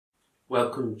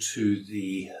Welcome to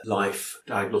the Life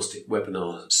Diagnostic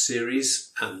webinar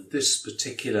series, and this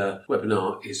particular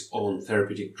webinar is on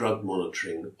therapeutic drug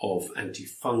monitoring of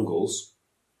antifungals.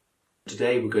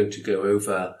 Today we're going to go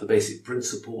over the basic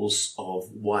principles of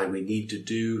why we need to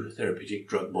do therapeutic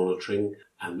drug monitoring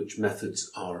and which methods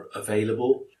are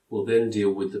available. We'll then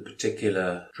deal with the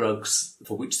particular drugs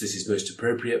for which this is most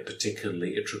appropriate,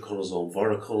 particularly itraconazole and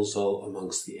voriconazole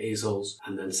amongst the azoles,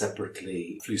 and then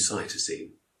separately flucytosine.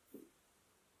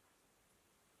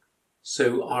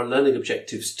 So our learning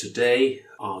objectives today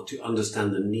are to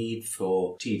understand the need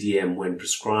for TDM when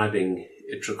prescribing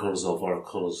itraconazole,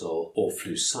 voriconazole or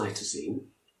flucytosine,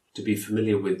 to be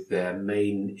familiar with their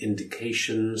main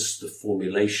indications, the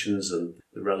formulations and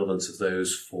the relevance of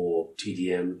those for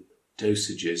TDM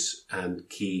dosages and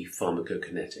key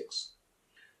pharmacokinetics.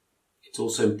 It's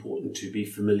also important to be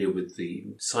familiar with the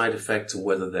side effects and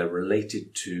whether they're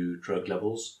related to drug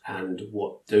levels and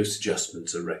what dose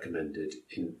adjustments are recommended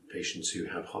in patients who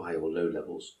have high or low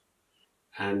levels.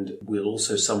 And we'll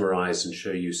also summarize and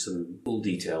show you some full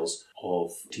details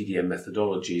of TDM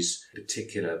methodologies, in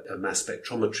particular a mass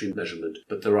spectrometry measurement,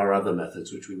 but there are other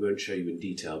methods which we won't show you in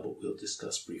detail, but we'll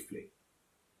discuss briefly.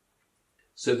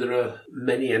 So there are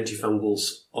many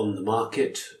antifungals on the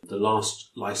market. The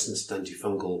last licensed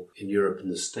antifungal in Europe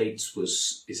and the States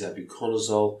is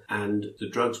itraconazole, and the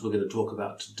drugs we're going to talk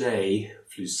about today,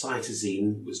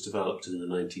 flucytosine, was developed in the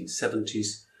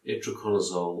 1970s,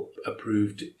 itraconazole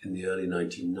approved in the early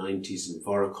 1990s, and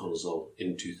voriconazole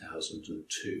in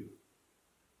 2002.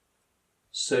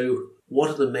 So what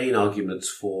are the main arguments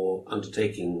for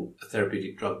undertaking a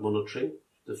therapeutic drug monitoring?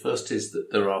 The first is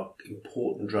that there are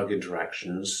important drug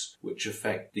interactions which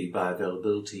affect the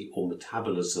bioavailability or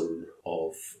metabolism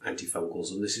of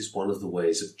antifungals, and this is one of the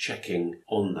ways of checking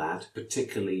on that,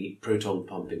 particularly proton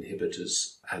pump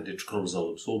inhibitors and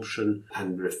itraconazole absorption,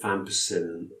 and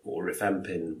rifampicin or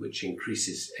rifampin, which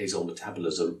increases azole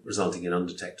metabolism, resulting in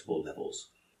undetectable levels.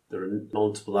 There are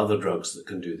multiple other drugs that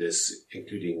can do this,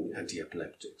 including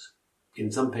antiepileptics. In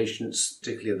some patients,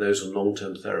 particularly those on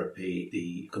long-term therapy,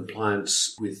 the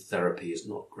compliance with therapy is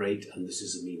not great, and this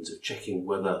is a means of checking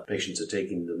whether patients are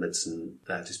taking the medicine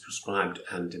that is prescribed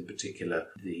and, in particular,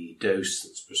 the dose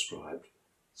that's prescribed.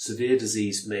 Severe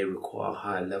disease may require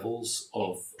higher levels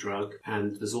of drug,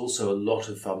 and there's also a lot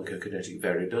of pharmacokinetic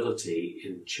variability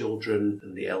in children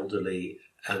and the elderly,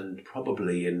 and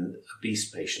probably in obese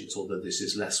patients, although this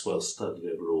is less well studied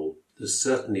overall. There's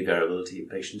certainly variability in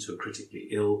patients who are critically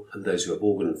ill and those who have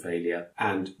organ failure,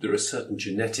 and there are certain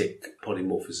genetic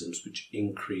polymorphisms which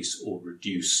increase or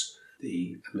reduce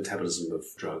the metabolism of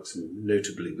drugs, and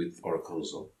notably with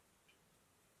voriconazole.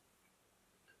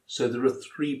 So there are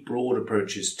three broad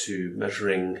approaches to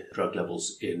measuring drug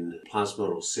levels in plasma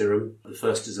or serum. The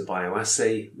first is a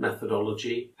bioassay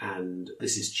methodology, and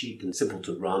this is cheap and simple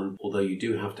to run, although you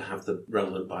do have to have the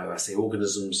relevant bioassay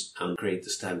organisms and create the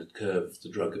standard curve of the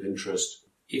drug of interest.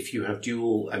 If you have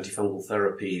dual antifungal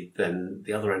therapy, then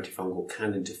the other antifungal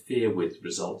can interfere with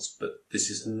results, but this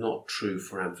is not true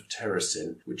for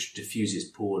amphotericin, which diffuses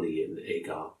poorly in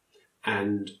agar.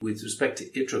 And with respect to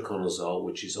itraconazole,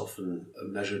 which is often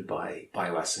measured by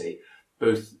bioassay,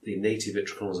 both the native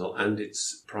itraconazole and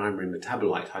its primary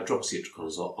metabolite,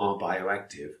 hydroxyitraconazole, are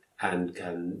bioactive and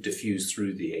can diffuse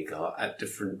through the agar at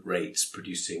different rates,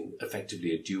 producing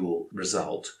effectively a dual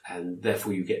result, and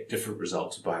therefore you get different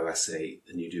results of bioassay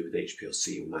than you do with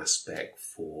HPLC or mass spec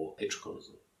for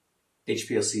itraconazole.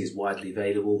 HPLC is widely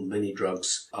available, many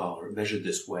drugs are measured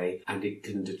this way, and it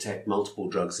can detect multiple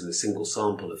drugs in a single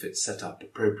sample if it's set up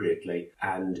appropriately,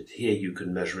 and here you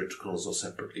can measure itraconazole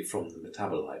separately from the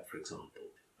metabolite, for example.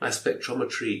 Mass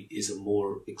spectrometry is a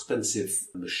more expensive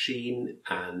machine,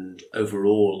 and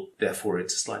overall, therefore,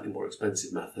 it's a slightly more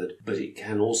expensive method, but it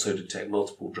can also detect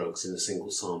multiple drugs in a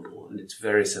single sample, and it's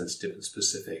very sensitive and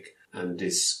specific, and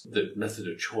is the method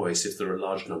of choice if there are a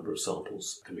large number of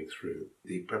samples coming through.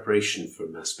 The preparation for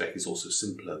mass spec is also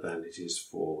simpler than it is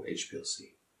for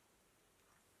HPLC.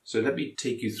 So let me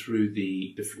take you through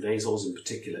the different azoles, in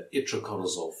particular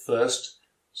itraconazole first.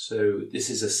 So this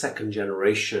is a second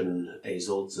generation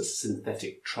azole. It's a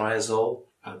synthetic triazole.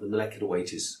 The molecular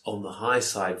weight is on the high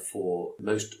side for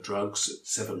most drugs at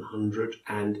 700,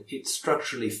 and it's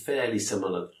structurally fairly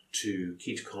similar to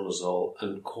ketoconazole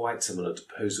and quite similar to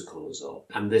posaconazole.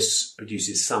 And this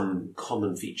produces some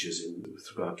common features with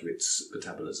regard to its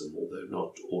metabolism, although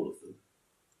not all of them.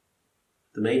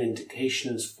 The main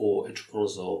indications for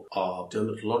itraconazole are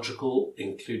dermatological,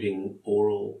 including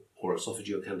oral or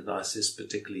esophageal candidiasis,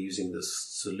 particularly using the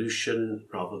solution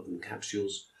rather than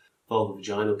capsules,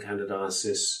 vulvovaginal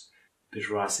candidiasis,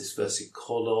 pityriasis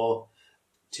versicolor,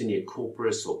 tinea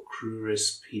corporis or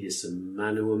cruris, pedis and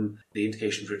manuum. The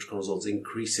indication for itraconazole is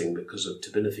increasing because of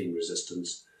terbinafine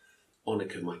resistance,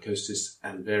 onychomycosis,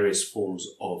 and various forms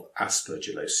of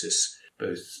aspergillosis,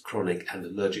 both chronic and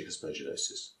allergic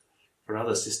aspergillosis. For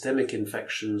other systemic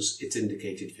infections, it's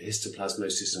indicated for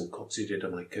histoplasmosis and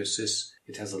coccidioidomycosis.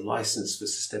 It has a license for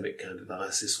systemic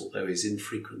candidiasis, although is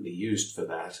infrequently used for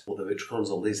that, although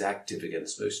itraconazole is active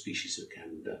against most species of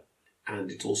Candida.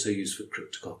 And it's also used for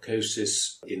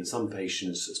cryptococcosis in some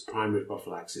patients as primary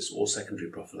prophylaxis or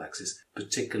secondary prophylaxis,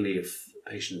 particularly if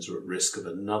patients are at risk of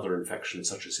another infection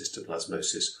such as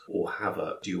histoplasmosis or have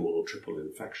a dual or triple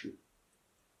infection.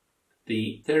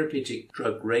 The therapeutic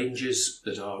drug ranges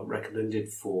that are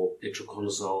recommended for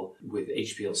itraconazole with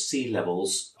HPLC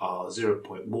levels are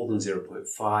more than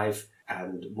 0.5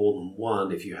 and more than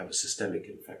 1 if you have a systemic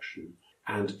infection.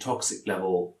 And a toxic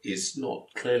level is not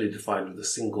clearly defined with a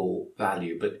single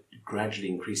value, but gradually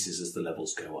increases as the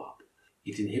levels go up.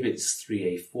 It inhibits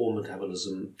 3A4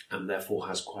 metabolism and therefore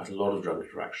has quite a lot of drug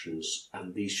interactions,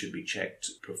 and these should be checked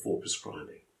before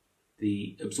prescribing.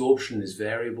 The absorption is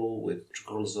variable with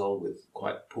itraconazole, with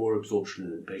quite poor absorption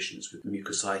in patients with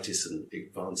mucositis and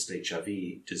advanced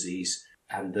HIV disease,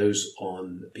 and those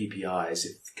on PPIs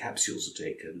if capsules are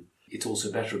taken. It's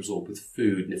also better absorbed with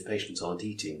food, and if patients aren't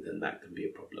eating, then that can be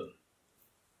a problem.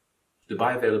 The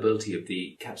bioavailability of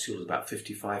the capsule is about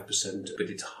 55%, but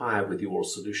it's higher with the oral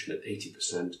solution at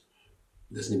 80%.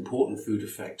 There's an important food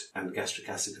effect and gastric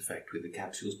acid effect with the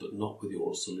capsules, but not with the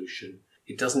oral solution.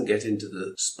 It doesn't get into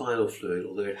the spinal fluid,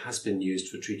 although it has been used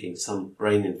for treating some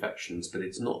brain infections, but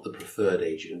it's not the preferred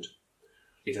agent.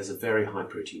 It has a very high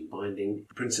protein binding,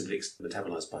 principally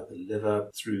metabolized by the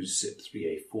liver through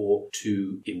CYP3A4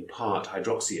 to, in part,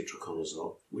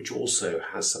 hydroxyitraconazole, which also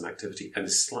has some activity and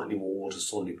is slightly more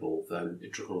water-soluble than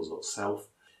itraconazole itself.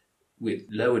 With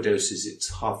lower doses,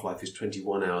 its half-life is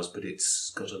 21 hours, but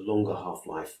it's got a longer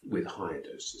half-life with higher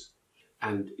doses.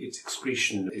 And its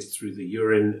excretion is through the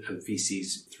urine and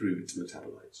feces through its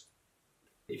metabolites.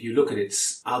 If you look at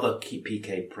its other key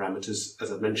PK parameters,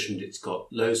 as I mentioned, it's got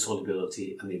low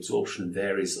solubility and the absorption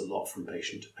varies a lot from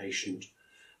patient to patient.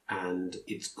 And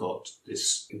it's got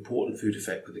this important food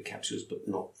effect with the capsules, but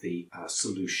not the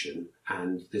solution.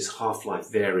 And this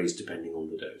half-life varies depending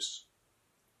on the dose.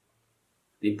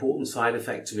 The important side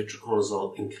effects of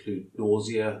itraconazole include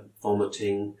nausea,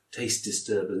 vomiting, taste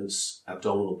disturbance,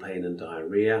 abdominal pain and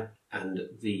diarrhea. And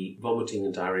the vomiting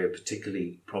and diarrhea are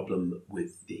particularly a problem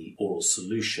with the oral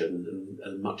solution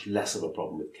and much less of a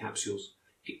problem with capsules.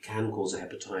 It can cause a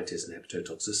hepatitis and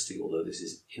hepatotoxicity, although this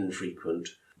is infrequent.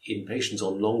 In patients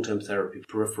on long-term therapy,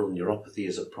 peripheral neuropathy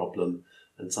is a problem,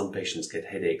 and some patients get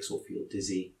headaches or feel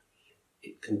dizzy.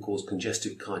 It can cause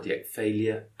congestive cardiac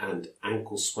failure and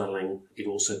ankle swelling. It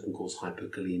also can cause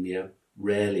hypokalemia.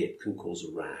 Rarely it can cause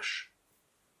a rash.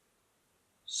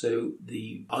 So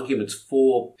the arguments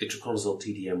for itraconazole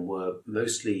TDM were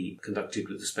mostly conducted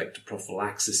with respect to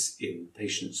prophylaxis in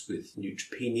patients with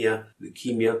neutropenia,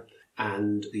 leukemia,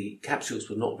 and the capsules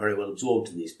were not very well absorbed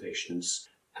in these patients,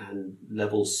 and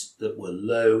levels that were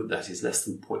low, that is less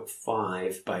than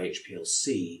 0.5 by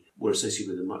HPLC, were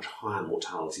associated with a much higher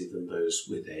mortality than those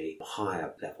with a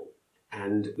higher level.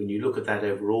 And when you look at that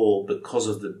overall, because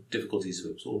of the difficulties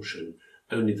of absorption,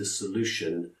 only the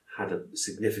solution had a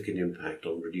significant impact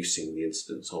on reducing the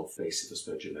incidence of invasive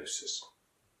aspergillosis.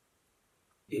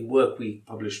 In work we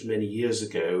published many years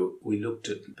ago, we looked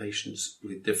at patients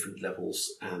with different levels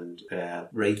and their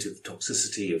rate of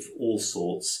toxicity of all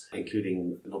sorts,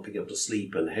 including not being able to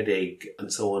sleep and headache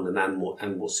and so on,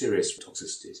 and more serious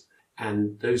toxicities.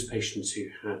 And those patients who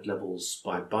had levels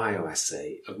by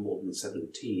bioassay of more than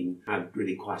 17 had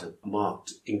really quite a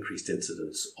marked increased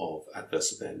incidence of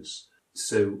adverse events.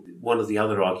 So one of the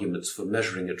other arguments for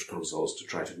measuring itraconazole is to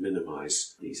try to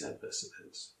minimize these adverse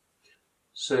events.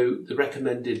 So the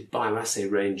recommended bioassay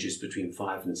range is between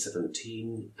 5 and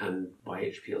 17, and by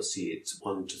HPLC it's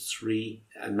 1 to 3,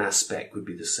 and mass spec would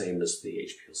be the same as the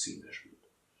HPLC measurement.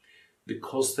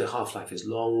 Because the half-life is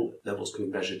long, levels can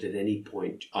be measured at any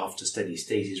point after steady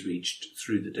state is reached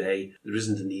through the day. There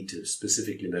isn't a need to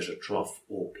specifically measure trough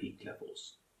or peak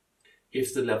levels.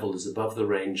 If the level is above the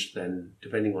range, then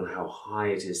depending on how high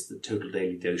it is, the total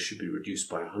daily dose should be reduced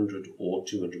by 100 or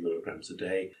 200 milligrams a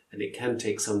day. And it can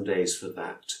take some days for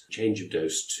that change of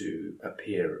dose to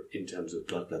appear in terms of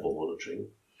blood level monitoring.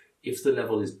 If the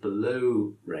level is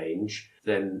below range,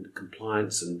 then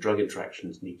compliance and drug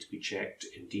interactions need to be checked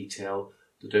in detail.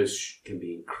 The dose can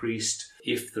be increased.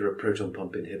 If there are proton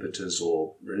pump inhibitors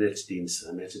or ranitidine,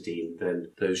 cimetidine,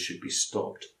 then those should be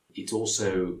stopped. It's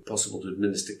also possible to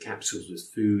administer capsules with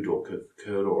food or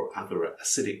Coca-Cola or other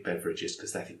acidic beverages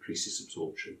because that increases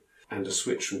absorption. And a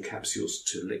switch from capsules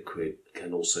to liquid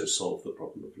can also solve the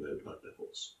problem of low blood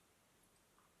levels.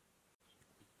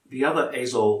 The other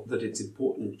azole that it's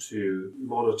important to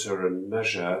monitor and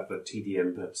measure for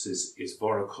TDM purposes is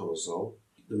voriconazole.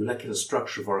 The molecular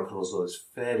structure of voriconazole is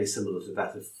fairly similar to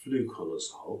that of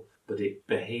fluconazole, but it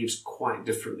behaves quite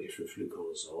differently from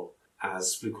fluconazole,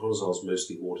 as fluconazole is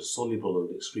mostly water-soluble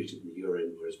and excreted in the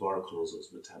urine, whereas voriconazole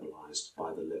is metabolized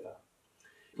by the liver.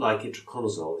 Like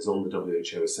itraconazole, is on the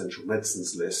WHO Essential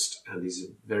Medicines list and is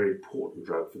a very important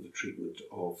drug for the treatment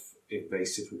of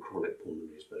invasive and chronic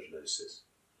pulmonary aspergillosis.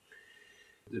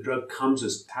 The drug comes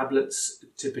as tablets,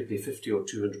 typically 50 or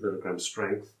 200 milligram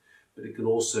strength, but it can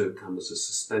also come as a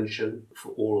suspension for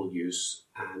oral use,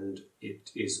 and it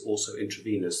is also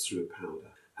intravenous through a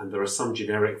powder. And there are some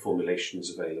generic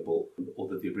formulations available,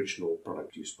 although the original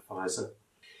product used by Pfizer.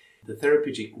 The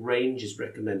therapeutic range is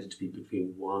recommended to be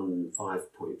between 1 and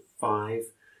 5.5,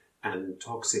 and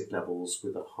toxic levels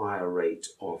with a higher rate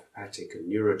of hepatic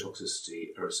and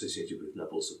neurotoxicity are associated with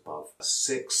levels above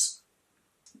 6.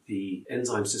 The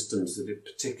enzyme systems that it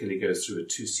particularly goes through are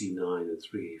 2C9 and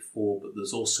 3A4, but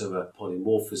there's also a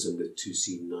polymorphism with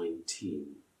 2C19.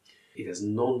 It has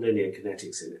non-linear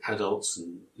kinetics in adults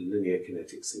and linear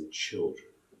kinetics in children.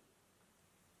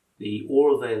 The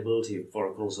oral availability of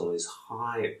voriconazole is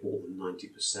high at more than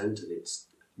 90%, and it's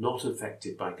not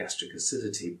affected by gastric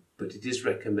acidity, but it is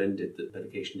recommended that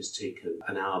medication is taken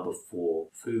an hour before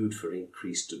food for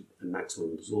increased and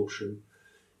maximum absorption.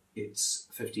 It's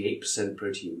 58%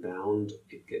 protein bound.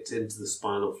 It gets into the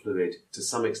spinal fluid to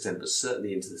some extent, but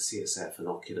certainly into the CSF and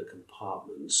ocular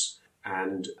compartments.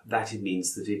 And that it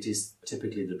means that it is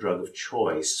typically the drug of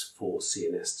choice for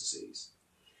CNS disease.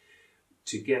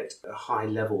 To get high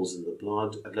levels in the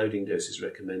blood, a loading dose is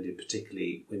recommended,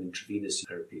 particularly when intravenous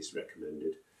therapy is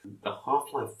recommended. The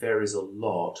half-life varies a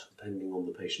lot depending on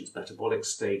the patient's metabolic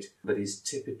state, but is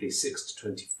typically 6 to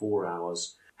 24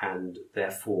 hours, and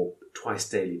therefore twice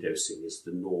daily dosing is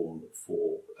the norm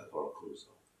for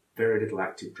voriconazole. Very little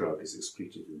active drug is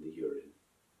excreted in the urine.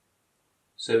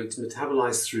 So it's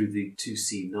metabolized through the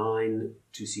 2C9,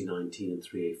 2C19 and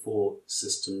 3A4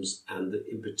 systems, and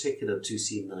in particular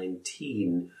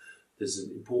 2C19 is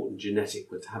an important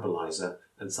genetic metabolizer,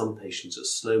 and some patients are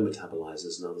slow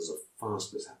metabolizers and others are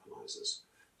fast metabolizers.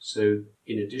 So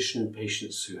in addition,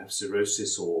 patients who have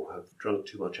cirrhosis or have drunk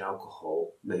too much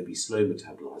alcohol may be slow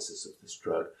metabolizers of this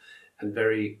drug, and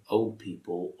very old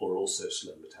people are also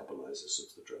slow metabolizers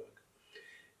of the drug.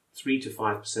 3 to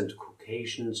 5% of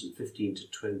Caucasians and 15 to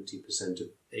 20% of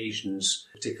Asians,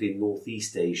 particularly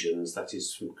Northeast Asians, that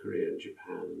is from Korea and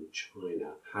Japan and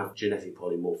China, have genetic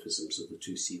polymorphisms of the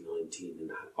 2C19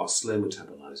 and are slow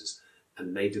metabolizers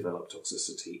and may develop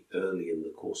toxicity early in the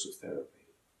course of therapy.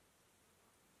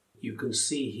 You can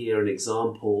see here an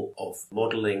example of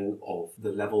modelling of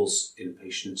the levels in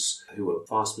patients who are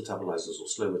fast metabolizers or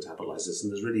slow metabolizers,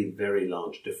 and there's really a very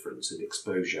large difference in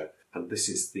exposure, and this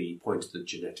is the point of the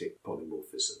genetic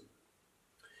polymorphism.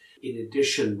 In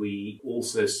addition, we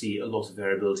also see a lot of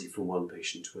variability from one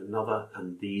patient to another,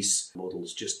 and these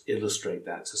models just illustrate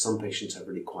that. So some patients have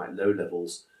really quite low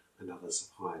levels and others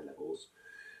have high levels.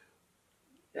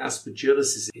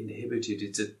 Aspergillus is inhibited.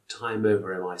 It's a time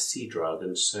over MIC drug,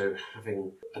 and so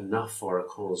having enough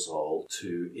voriconazole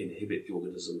to inhibit the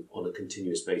organism on a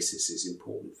continuous basis is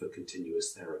important for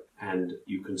continuous therapy. And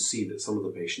you can see that some of the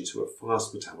patients who are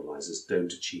fast metabolizers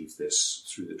don't achieve this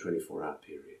through the 24-hour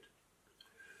period.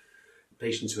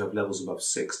 Patients who have levels above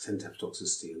 6 tend to have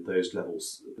toxicity, and those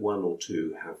levels 1 or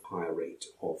 2 have higher rate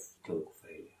of clinical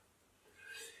failure.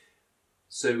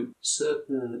 So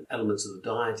certain elements of the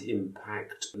diet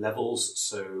impact levels.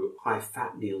 So high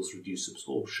fat meals reduce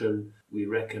absorption. We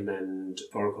recommend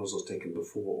voriconazole taken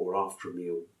before or after a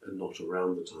meal and not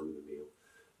around the time of the meal.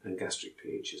 And gastric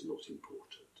pH is not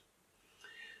important.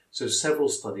 So several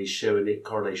studies show a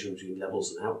correlation between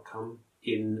levels and outcome.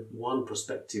 In one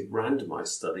prospective randomized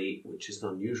study, which is an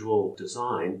unusual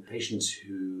design, patients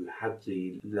who had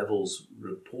the levels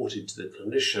reported to the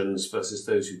clinicians versus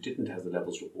those who didn't have the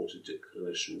levels reported to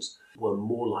clinicians were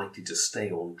more likely to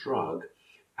stay on drug,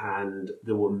 and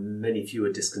there were many fewer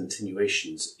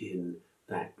discontinuations in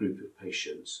that group of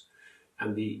patients.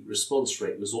 And the response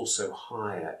rate was also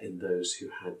higher in those who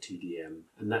had TDM.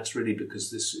 And that's really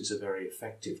because this is a very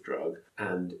effective drug.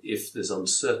 And if there's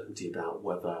uncertainty about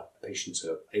whether patients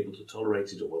are able to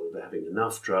tolerate it or whether they're having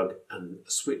enough drug, and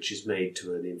a switch is made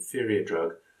to an inferior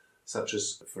drug, such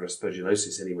as for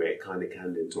aspergillosis anyway,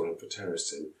 echinocandins or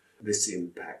amphotericin, this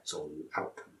impacts on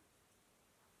outcome.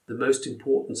 The most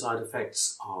important side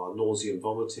effects are nausea and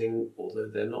vomiting, although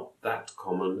they're not that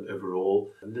common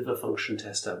overall. Liver function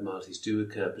test abnormalities do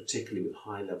occur, particularly with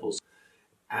high levels.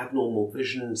 Abnormal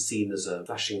vision, seen as a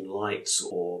flashing lights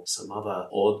or some other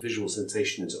odd visual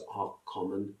sensations, are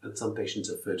common, and some patients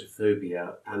have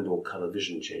photophobia and or colour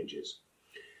vision changes.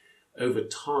 Over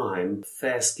time,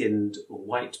 fair-skinned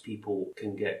white people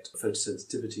can get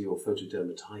photosensitivity or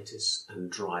photodermatitis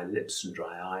and dry lips and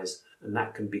dry eyes, and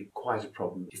that can be quite a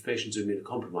problem. If patients are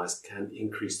immunocompromised, can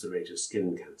increase the rate of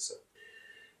skin cancer.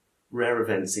 Rare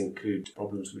events include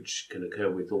problems which can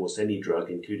occur with almost any drug,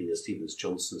 including a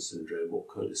Stevens-Johnson syndrome or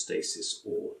cholestasis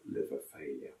or liver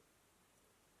failure.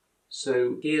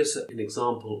 So here's an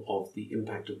example of the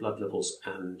impact of blood levels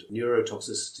and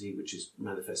neurotoxicity, which is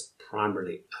manifest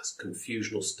primarily as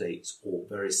confusional states or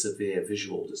very severe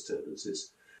visual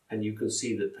disturbances. And you can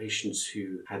see that patients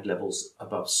who had levels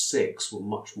above 6 were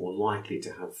much more likely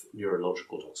to have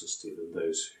neurological toxicity than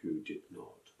those who did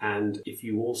not. And if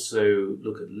you also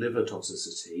look at liver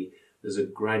toxicity, there's a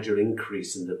gradual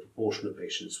increase in the proportion of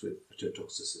patients with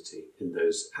toxicity in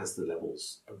those as the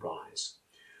levels rise.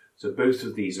 So both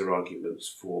of these are arguments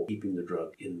for keeping the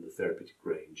drug in the therapeutic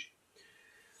range.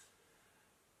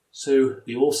 So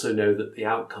we also know that the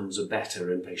outcomes are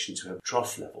better in patients who have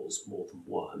trough levels more than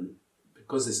 1.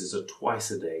 Because this is a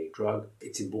twice-a-day drug,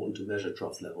 it's important to measure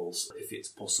trough levels if it's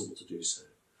possible to do so.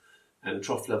 And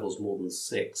trough levels more than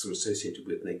 6 are associated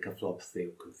with encephalopathy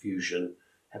or confusion,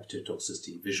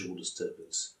 hepatotoxicity, visual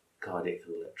disturbance, cardiac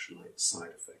and electrolyte side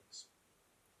effects.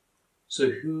 So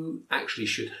who actually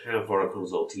should have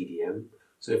voriconazole TDM?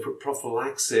 So for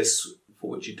prophylaxis, for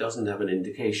which it doesn't have an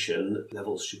indication,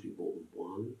 levels should be more than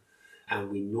 1. And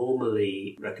we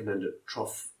normally recommend a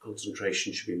trough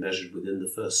concentration should be measured within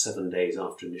the first 7 days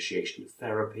after initiation of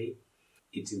therapy.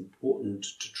 It's important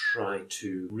to try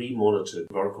to re-monitor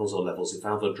voriconazole levels if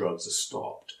other drugs are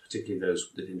stopped, particularly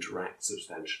those that interact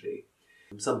substantially.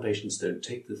 Some patients don't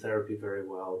take the therapy very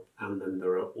well, and then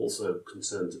there are also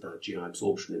concerns about GI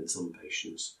absorption in some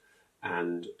patients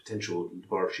and potential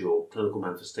laboratory or clinical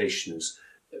manifestations,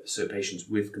 so patients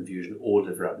with confusion or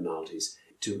liver abnormalities,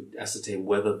 to ascertain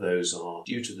whether those are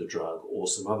due to the drug or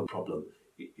some other problem.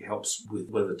 It helps with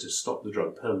whether to stop the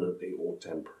drug permanently or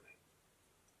temporarily.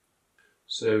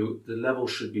 So the level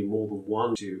should be more than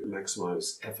 1 to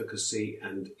maximize efficacy,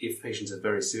 and if patients have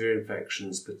very severe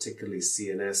infections, particularly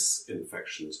CNS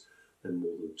infections, then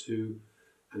more than 2,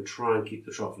 and try and keep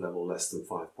the trough level less than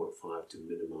 5.5 to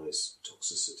minimize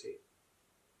toxicity.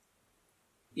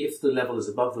 If the level is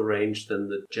above the range, then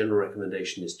the general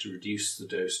recommendation is to reduce the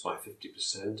dose by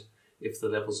 50%. If the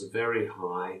levels are very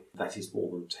high, that is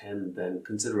more than 10, then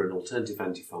consider an alternative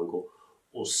antifungal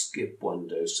or skip 1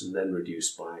 dose and then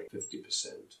reduce by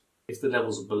 50%. If the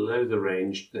levels are below the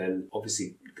range, then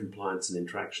obviously compliance and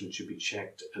interaction should be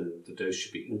checked and the dose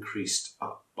should be increased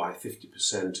up by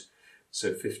 50%,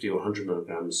 so 50 or 100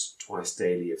 milligrams twice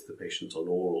daily if the patient's on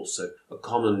oral. So a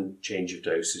common change of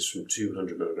dose is from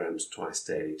 200 milligrams twice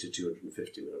daily to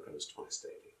 250 milligrams twice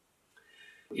daily.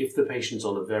 If the patient's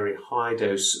on a very high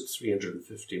dose of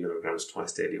 350 milligrams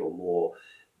twice daily or more,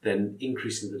 then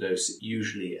increasing the dose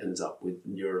usually ends up with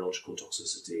neurological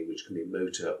toxicity, which can be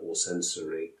motor or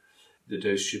sensory. The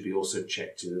dose should be also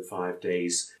checked in the 5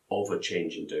 days of a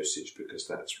change in dosage, because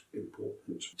that's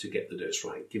important to get the dose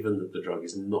right, given that the drug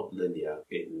is not linear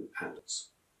in adults.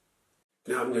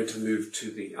 Now I'm going to move to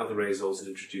the other azoles and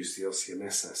introduce the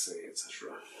LCMS assay,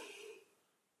 etc.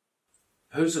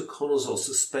 Voriconazole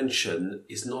suspension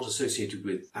is not associated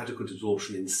with adequate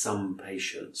absorption in some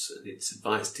patients, and it's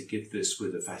advised to give this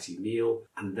with a fatty meal,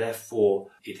 and therefore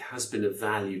it has been of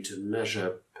value to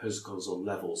measure voriconazole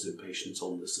levels in patients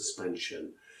on the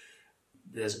suspension.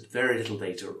 There's very little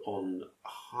data on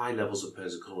high levels of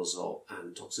voriconazole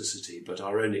and toxicity, but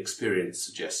our own experience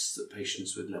suggests that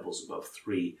patients with levels above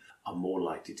 3 are more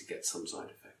likely to get some side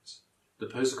effects. The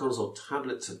voriconazole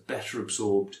tablets are better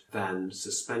absorbed than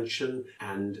suspension,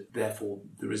 and therefore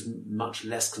there is much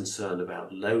less concern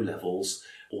about low levels,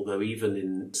 although even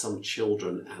in some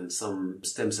children and some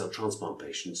stem cell transplant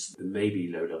patients there may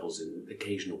be low levels in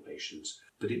occasional patients.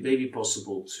 But it may be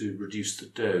possible to reduce the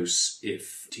dose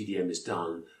if TDM is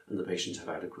done and the patients have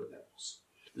adequate levels.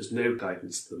 There's no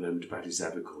guidance at the moment about his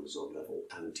voriconazole level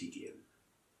and TDM.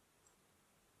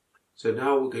 So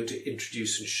now we're going to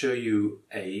introduce and show you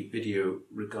a video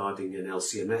regarding an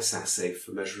LCMS assay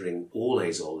for measuring all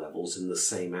azole levels in the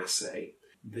same assay.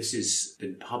 This has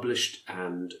been published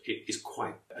and it is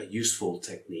quite a useful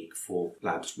technique for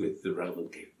labs with the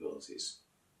relevant capabilities.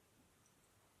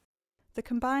 The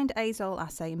combined azole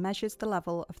assay measures the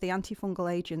level of the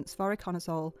antifungal agents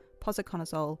voriconazole,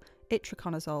 voriconazole,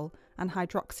 itraconazole, and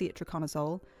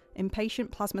hydroxyitraconazole in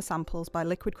patient plasma samples by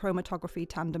liquid chromatography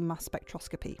tandem mass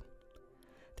spectroscopy.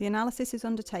 The analysis is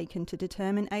undertaken to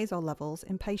determine azole levels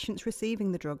in patients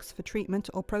receiving the drugs for treatment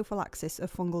or prophylaxis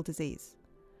of fungal disease.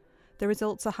 The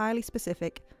results are highly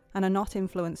specific and are not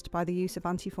influenced by the use of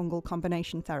antifungal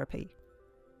combination therapy.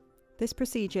 This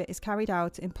procedure is carried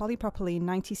out in polypropylene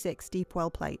 96 deep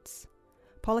well plates.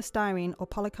 Polystyrene or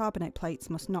polycarbonate plates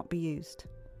must not be used.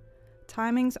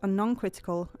 Timings are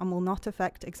non-critical and will not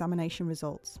affect examination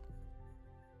results.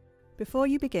 Before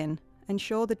you begin,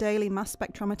 ensure the daily mass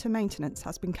spectrometer maintenance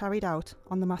has been carried out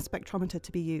on the mass spectrometer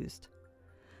to be used.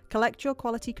 Collect your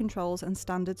quality controls and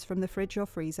standards from the fridge or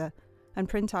freezer and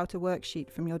print out a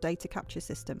worksheet from your data capture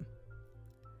system.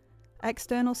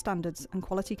 External standards and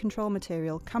quality control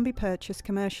material can be purchased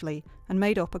commercially and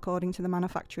made up according to the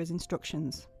manufacturer's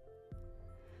instructions.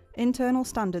 Internal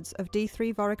standards of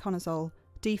D3 voriconazole,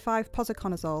 D5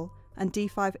 posaconazole and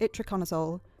D5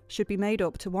 itraconazole should be made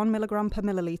up to 1 mg per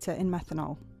milliliter in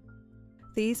methanol.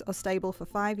 These are stable for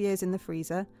 5 years in the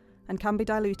freezer and can be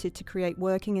diluted to create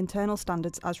working internal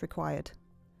standards as required.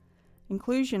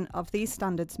 Inclusion of these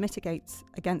standards mitigates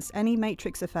against any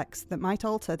matrix effects that might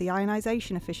alter the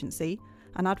ionization efficiency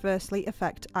and adversely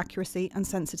affect accuracy and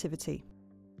sensitivity.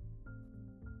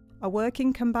 A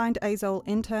working combined azole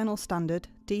internal standard,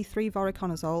 D3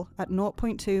 voriconazole at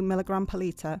 0.2 mg per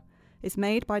litre, is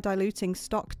made by diluting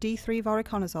stock D3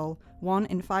 voriconazole 1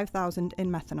 in 5,000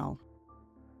 in methanol.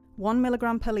 1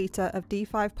 mg per litre of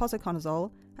D5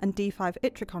 posaconazole and D5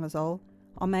 itraconazole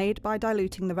are made by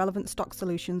diluting the relevant stock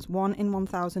solutions 1 in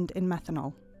 1,000 in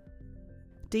methanol.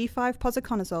 D5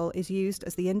 posaconazole is used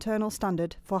as the internal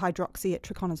standard for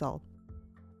hydroxyitraconazole.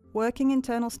 Working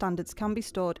internal standards can be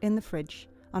stored in the fridge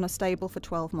and are stable for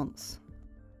 12 months.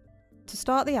 To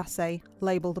start the assay,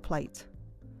 label the plate.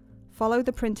 Follow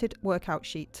the printed workout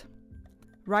sheet.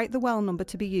 Write the well number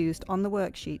to be used on the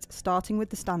worksheet, starting with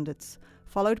the standards,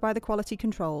 followed by the quality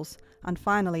controls, and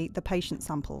finally the patient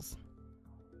samples.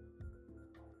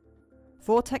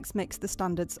 Vortex mix the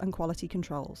standards and quality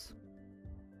controls.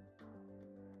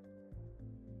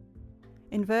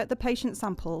 Invert the patient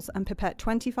samples and pipette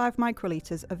 25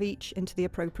 microlitres of each into the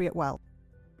appropriate well.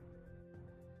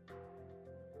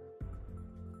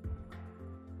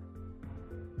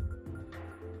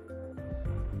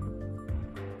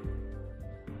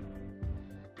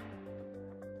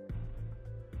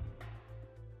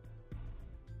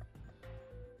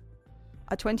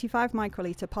 A 25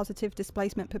 microlitre positive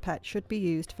displacement pipette should be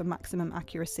used for maximum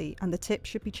accuracy and the tip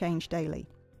should be changed daily.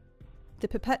 The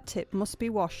pipette tip must be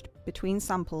washed between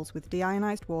samples with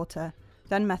deionized water,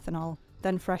 then methanol,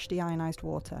 then fresh deionized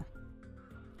water.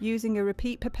 Using a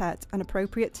repeat pipette and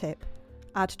appropriate tip,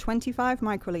 add 25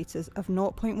 microlitres of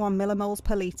 0.1 millimoles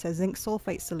per litre zinc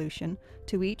sulfate solution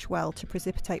to each well to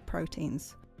precipitate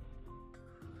proteins.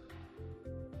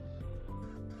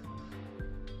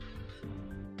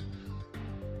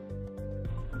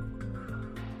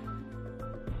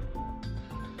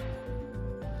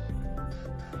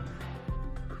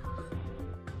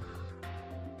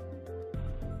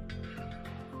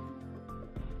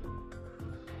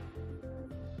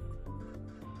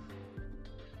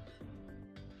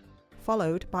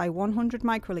 Followed by 100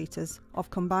 microlitres of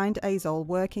combined azole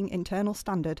working internal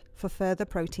standard for further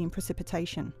protein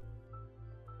precipitation.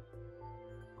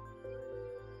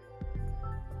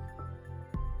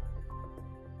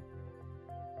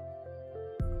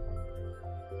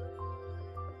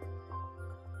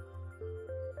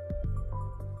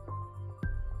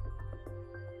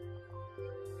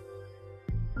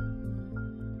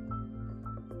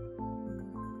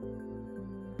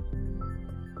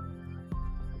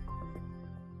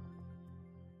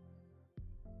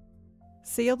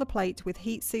 Seal the plate with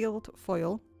heat-sealed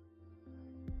foil .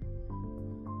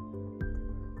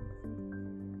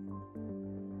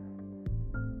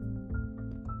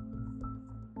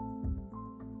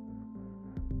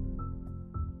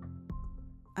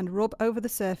 And rub over the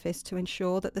surface to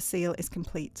ensure that the seal is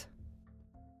complete.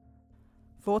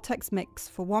 Vortex mix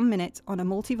for 1 minute on a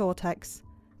multi-vortex,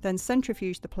 then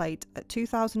centrifuge the plate at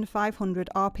 2500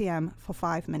 RPM for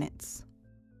 5 minutes.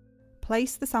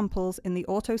 Place the samples in the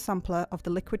auto-sampler of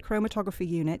the liquid chromatography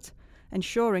unit,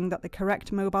 ensuring that the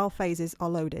correct mobile phases are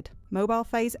loaded. Mobile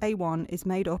phase A1 is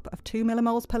made up of 2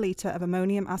 millimoles per litre of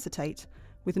ammonium acetate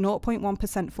with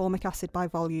 0.1% formic acid by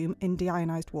volume in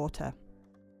deionized water.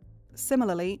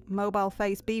 Similarly, mobile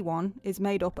phase B1 is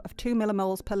made up of 2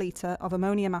 millimoles per litre of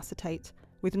ammonium acetate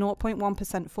with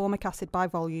 0.1% formic acid by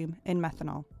volume in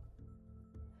methanol.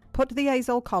 Put the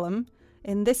azole column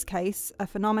In this case, a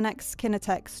Phenomenex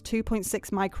Kinetex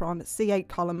 2.6 micron C8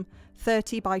 column,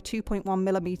 30 by 2.1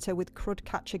 mm with crud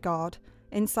catcher guard,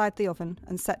 inside the oven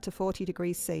and set to 40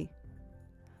 degrees C.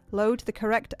 Load the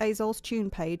correct azoles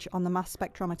tune page on the mass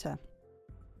spectrometer.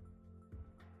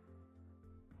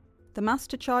 The mass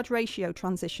to charge ratio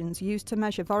transitions used to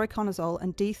measure voriconazole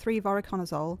and D3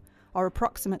 voriconazole are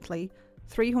approximately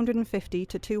 350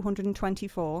 to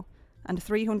 224 and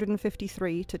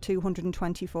 353 to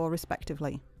 224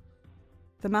 respectively.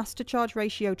 The mass to charge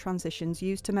ratio transitions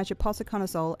used to measure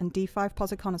posaconazole and D5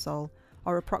 posaconazole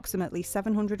are approximately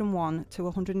 701 to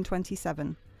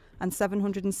 127 and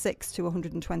 706 to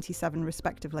 127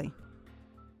 respectively.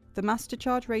 The mass to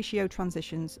charge ratio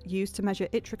transitions used to measure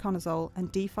itraconazole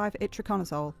and D5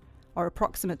 itraconazole are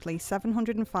approximately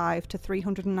 705 to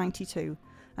 392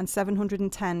 and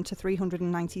 710 to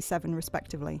 397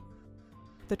 respectively.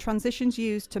 The transitions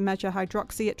used to measure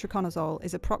hydroxyitraconazole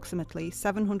is approximately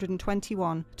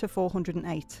 721 to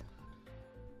 408.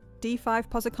 D5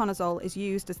 posaconazole is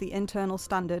used as the internal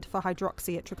standard for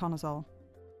hydroxyitraconazole.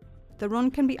 The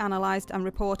run can be analysed and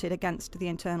reported against the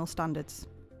internal standards.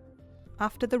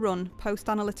 After the run,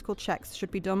 post-analytical checks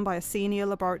should be done by a senior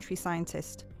laboratory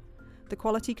scientist. The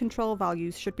quality control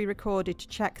values should be recorded to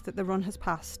check that the run has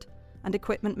passed, and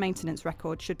equipment maintenance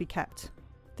records should be kept.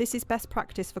 This is best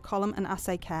practice for column and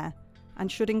assay care,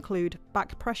 and should include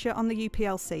back pressure on the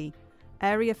UPLC,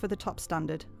 area for the top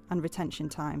standard, and retention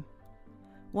time.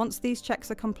 Once these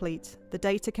checks are complete, the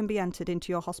data can be entered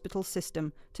into your hospital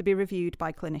system to be reviewed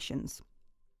by clinicians.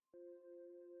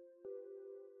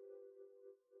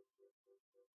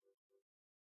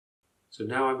 So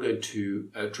now I'm going to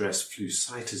address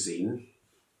flucytosine.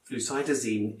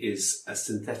 Flucytosine is a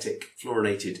synthetic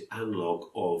fluorinated analogue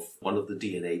of one of the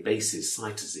DNA bases,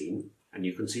 cytosine, and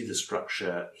you can see the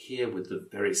structure here with the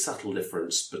very subtle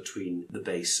difference between the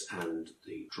base and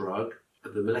the drug.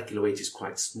 The molecular weight is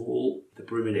quite small. The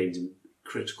perimidine is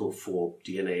critical for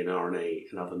DNA and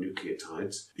RNA and other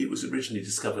nucleotides. It was originally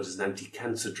discovered as an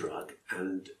anti-cancer drug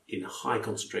and in high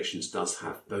concentrations does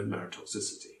have bone marrow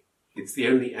toxicity. It's the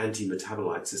only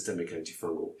anti-metabolite systemic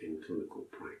antifungal in clinical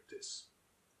practice.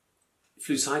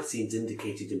 Flucytosine is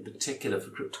indicated in particular for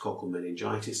cryptococcal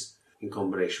meningitis in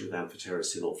combination with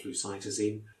amphotericin or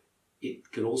flucytosine.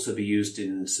 It can also be used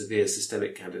in severe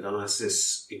systemic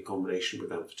candidiasis in combination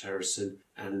with amphotericin,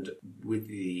 and with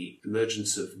the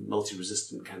emergence of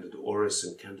multi-resistant Candida auris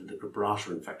and Candida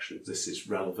glabrata infections, this is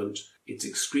relevant. It's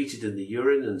excreted in the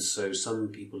urine, and so some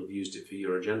people have used it for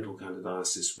urogenital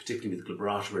candidiasis, particularly with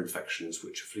glabrata infections,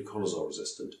 which are fluconazole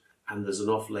resistant. And there's an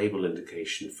off-label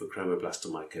indication for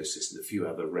chromoblastomycosis and a few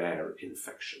other rare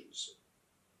infections.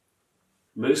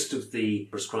 Most of the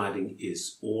prescribing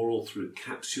is oral through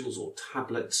capsules or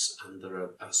tablets, and there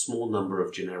are a small number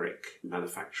of generic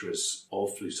manufacturers of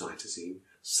flucytosine.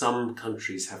 Some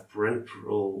countries have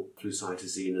parenteral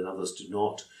flucytosine and others do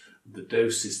not. The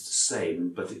dose is the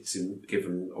same, but it's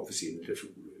given obviously in a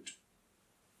different route.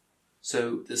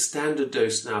 So the standard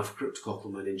dose now for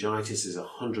cryptococcal meningitis is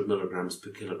 100 milligrams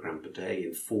per kilogram per day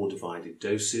in 4 divided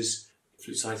doses.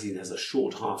 Flucytosine has a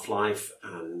short half-life,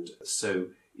 and so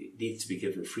it needs to be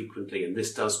given frequently, and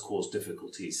this does cause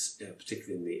difficulties,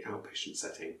 particularly in the outpatient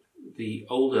setting. The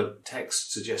older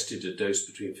text suggested a dose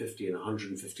between 50 and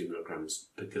 150 milligrams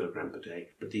per kilogram per day,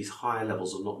 but these higher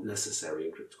levels are not necessary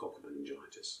in cryptococcal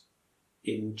meningitis.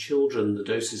 In children, the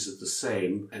doses are the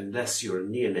same unless you're a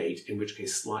neonate, in which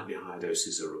case slightly higher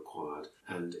doses are required,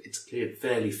 and it's cleared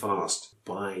fairly fast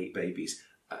by babies,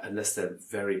 unless they're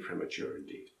very premature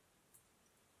indeed.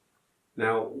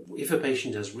 Now, if a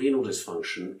patient has renal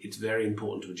dysfunction, it's very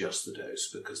important to adjust the dose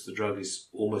because the drug is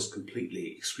almost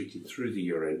completely excreted through the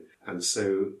urine, and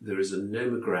so there is a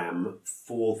nomogram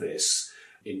for this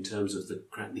in terms of the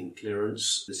creatinine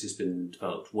clearance. This has been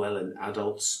developed well in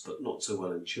adults, but not so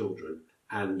well in children.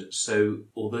 And so,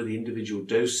 although the individual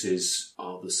doses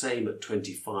are the same at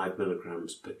 25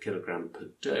 milligrams per kilogram per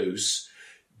dose,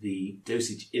 the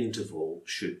dosage interval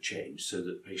should change so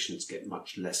that patients get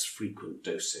much less frequent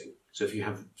dosing. So if you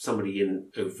have somebody in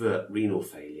overt renal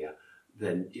failure,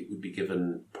 then it would be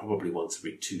given probably once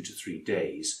every 2 to 3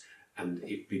 days, and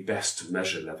it would be best to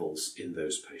measure levels in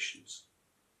those patients.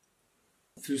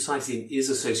 Flucytosine is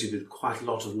associated with quite a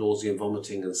lot of nausea and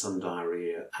vomiting and some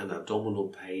diarrhea and abdominal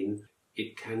pain.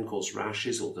 It can cause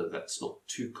rashes, although that's not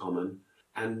too common.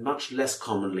 And much less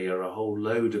commonly are a whole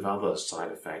load of other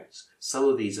side effects. Some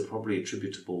of these are probably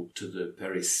attributable to the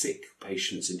very sick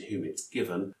patients in whom it's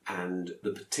given, and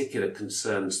the particular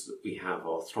concerns that we have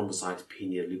are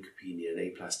thrombocytopenia, leukopenia, and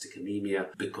aplastic anemia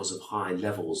because of high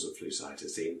levels of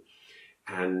flucytosine.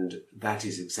 And that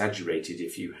is exaggerated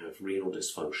if you have renal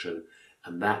dysfunction,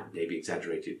 and that may be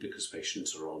exaggerated because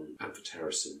patients are on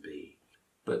amphotericin B.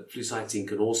 But flucytosine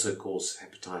can also cause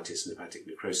hepatitis and hepatic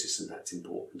necrosis, and that's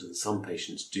important. And some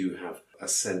patients do have a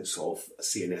sense of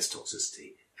CNS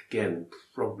toxicity, again,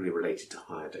 probably related to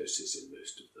higher doses in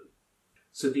most of them.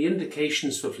 So the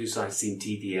indications for flucytosine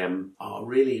TDM are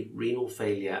really renal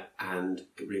failure and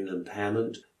renal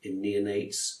impairment in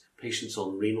neonates, patients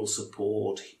on renal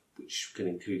support, which can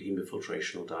include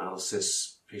hemofiltration or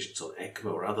dialysis, patients on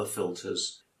ECMO or other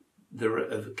filters. There are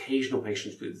occasional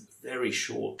patients with very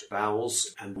short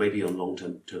bowels and maybe on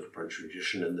long-term total parenteral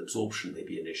nutrition, and absorption may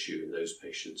be an issue in those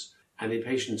patients. And in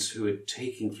patients who are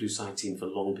taking flucytosine for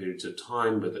long periods of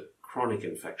time with a chronic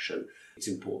infection, it's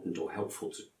important or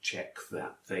helpful to check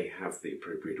that they have the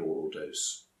appropriate oral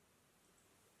dose.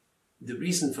 The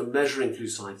reason for measuring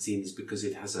flucytosine is because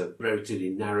it has a relatively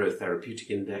narrow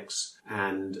therapeutic index,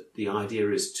 and the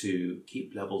idea is to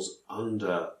keep levels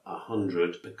under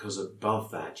 100 because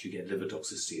above that you get liver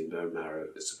toxicity and bone marrow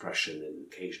suppression in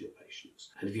occasional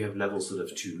patients. And if you have levels that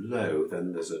are too low,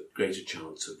 then there's a greater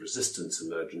chance of resistance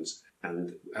emergence,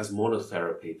 and as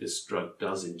monotherapy this drug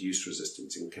does induce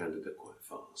resistance in Candida quite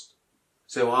fast.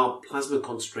 So our plasma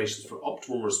concentrations for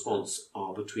optimal response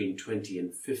are between 20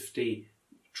 and 50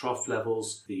 trough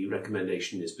levels. The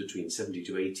recommendation is between 70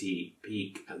 to 80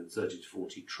 peak and 30 to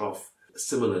 40 trough.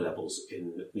 Similar levels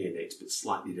in neonates, but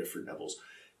slightly different levels.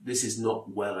 This is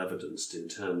not well evidenced in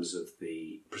terms of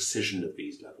the precision of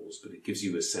these levels, but it gives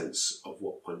you a sense of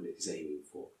what one is aiming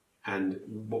for. And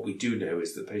what we do know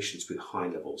is that patients with high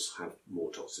levels have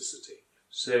more toxicity.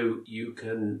 So you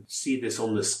can see this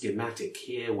on the schematic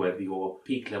here, where your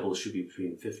peak levels should be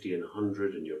between 50 and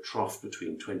 100 and your trough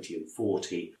between 20 and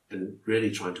 40, and really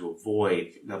trying to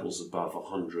avoid levels above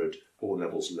 100 or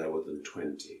levels lower than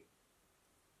 20.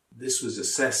 This was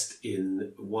assessed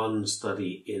in one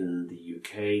study in the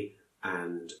UK,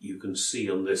 and you can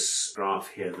see on this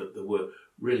graph here that there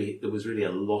was really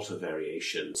a lot of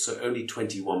variation. So only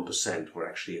 21% were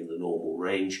actually in the normal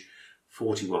range.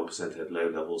 41% had low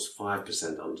levels,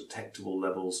 5% undetectable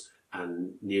levels,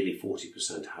 and nearly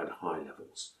 40% had high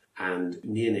levels. And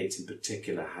neonates in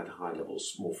particular had high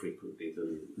levels more frequently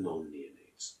than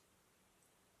non-neonates.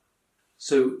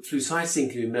 So flucytosine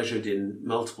can be measured in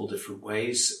multiple different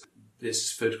ways.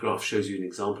 This photograph shows you an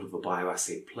example of a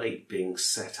bioassay plate being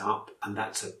set up, and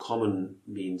that's a common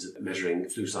means of measuring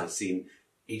flucytosine.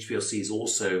 HPLC is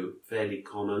also fairly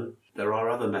common. There are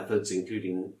other methods,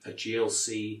 including a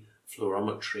GLC,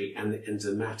 fluorometry, and the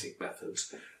enzymatic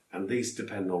methods, and these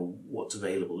depend on what's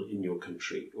available in your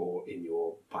country or in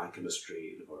your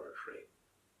biochemistry laboratory.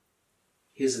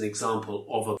 Here's an example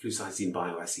of a flucytosine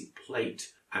bioassay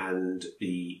plate, and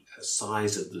the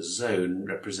size of the zone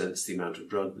represents the amount of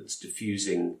drug that's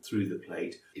diffusing through the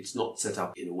plate. It's not set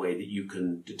up in a way that you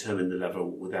can determine the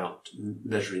level without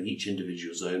measuring each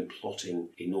individual zone, plotting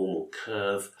a normal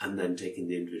curve, and then taking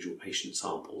the individual patient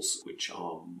samples, which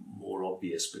are more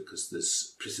obvious because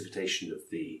there's precipitation of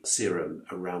the serum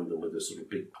around them with a sort of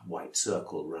big white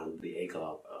circle around the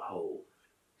agar hole.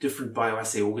 Different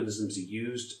bioassay organisms are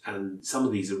used, and some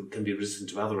of these can be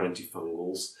resistant to other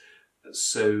antifungals.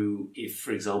 So if,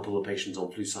 for example, a patient's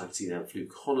on flucytosine and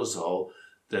fluconazole,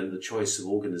 then the choice of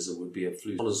organism would be a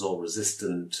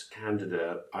fluconazole-resistant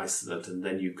Candida isolate, and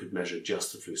then you could measure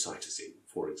just the flucytosine,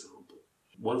 for example.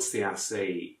 Once the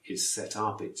assay is set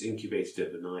up, it's incubated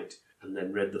overnight and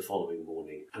then read the following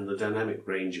morning, and the dynamic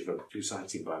range of a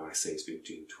flucytosine bioassay is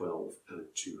between 12 and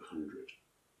 200.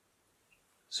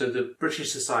 So the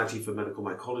British Society for Medical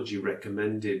Mycology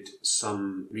recommended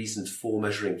some reasons for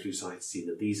measuring flucytosine,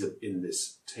 and these are in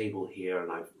this table here, and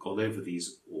I've gone over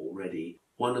these already.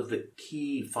 One of the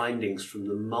key findings from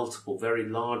the multiple very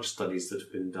large studies that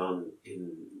have been done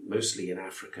mostly in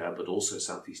Africa, but also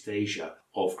Southeast Asia,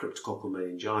 of cryptococcal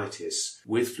meningitis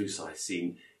with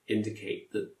flucytosine indicate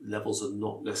that levels are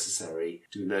not necessary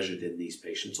to be measured in these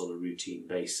patients on a routine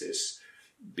basis,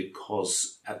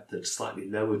 because at the slightly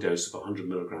lower dose of 100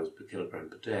 milligrams per kilogram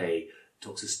per day,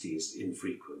 toxicity is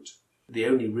infrequent. The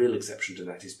only real exception to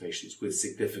that is patients with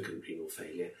significant renal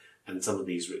failure, and some of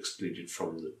these were excluded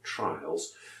from the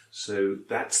trials. So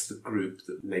that's the group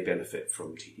that may benefit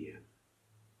from TDM.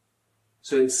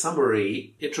 So in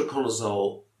summary,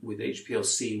 itraconazole with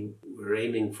HPLC, we're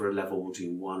aiming for a level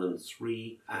between 1 and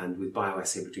 3, and with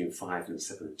bioassay between 5 and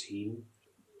 17.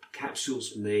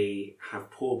 Capsules may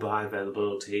have poor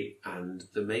bioavailability, and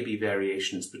there may be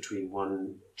variations between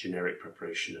one generic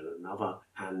preparation and another,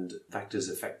 and factors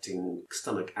affecting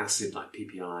stomach acid like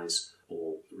PPIs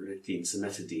or rilidine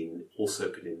cimetidine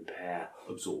also can impair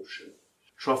absorption.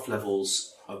 Trough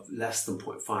levels of less than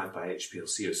 0.5 by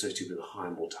HPLC are associated with a high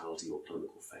mortality or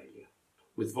clinical failure.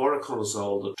 With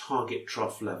voriconazole, the target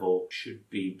trough level should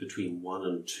be between 1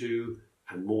 and 2,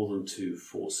 and more than 2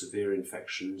 for severe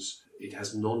infections. It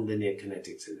has non-linear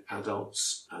kinetics in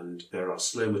adults, and there are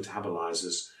slow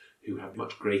metabolizers who have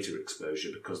much greater exposure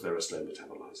because they're a slow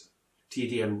metabolizer.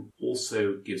 TDM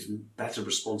also gives better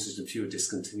responses and fewer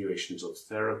discontinuations of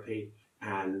therapy,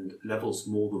 and levels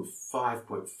more than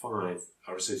 5.5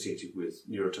 are associated with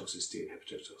neurotoxicity and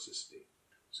hepatotoxicity.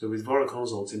 So with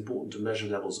voriconazole, it's important to measure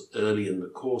levels early in the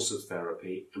course of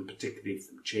therapy, and particularly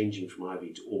from changing from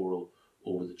IV to oral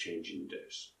or with a change in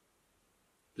dose.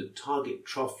 The target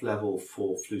trough level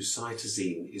for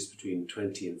flucytosine is between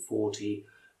 20 and 40,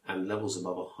 and levels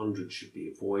above 100 should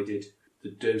be avoided.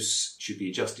 The dose should be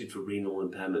adjusted for renal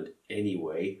impairment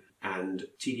anyway, and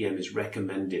TDM is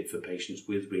recommended for patients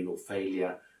with renal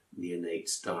failure,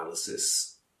 neonates,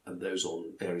 dialysis, and those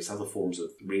on various other forms of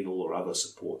renal or other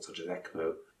support such as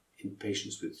ECMO, in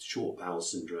patients with short bowel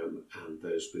syndrome and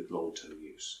those with long-term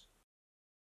use.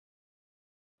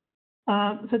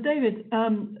 So David,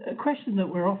 a question that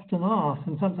we're often asked,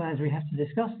 and sometimes we have to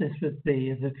discuss this with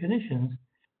the clinicians,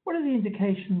 what are the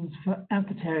indications for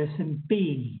amphotericin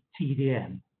B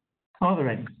TDM? Are there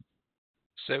any?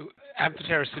 So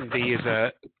amphotericin B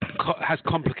has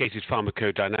complicated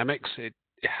pharmacodynamics. It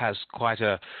has quite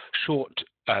a short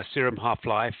serum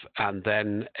half-life, and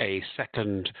then a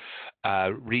second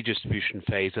redistribution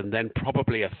phase, and then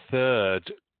probably a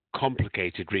third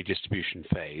complicated redistribution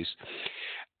phase.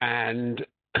 And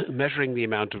measuring the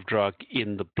amount of drug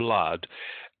in the blood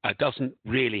doesn't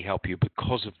really help you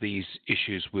because of these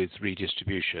issues with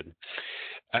redistribution.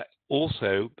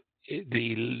 Also,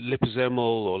 the liposomal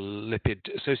or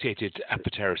lipid-associated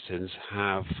amphotericins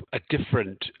have a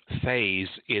different phase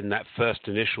in that first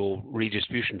initial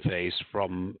redistribution phase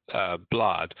from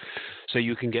blood. So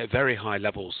you can get very high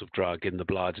levels of drug in the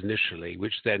blood initially,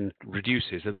 which then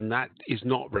reduces, and that is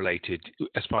not related,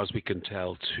 as far as we can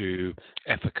tell, to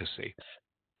efficacy.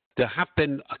 There have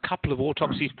been a couple of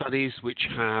autopsy studies which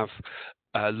have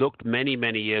looked many,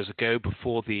 many years ago,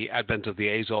 before the advent of the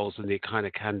azoles and the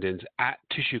echinocandins, at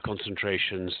tissue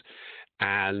concentrations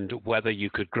and whether you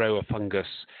could grow a fungus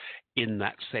in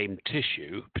that same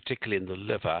tissue, particularly in the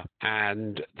liver,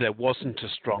 and there wasn't a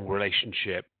strong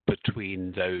relationship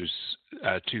between those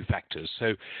two factors.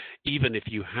 So even if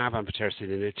you have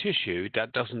amphotericin in a tissue,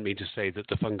 that doesn't mean to say that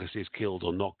the fungus is killed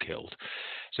or not killed.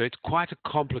 So it's quite a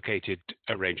complicated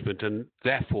arrangement, and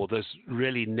therefore there's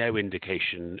really no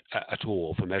indication at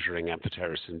all for measuring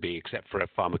amphotericin B except for a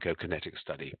pharmacokinetic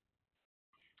study.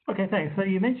 Okay, thanks. So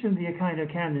you mentioned the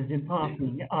echinocandins in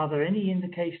passing. Are there any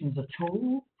indications at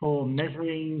all for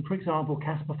measuring, for example,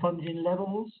 caspofungin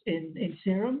levels in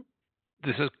serum?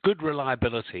 There's a good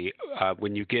reliability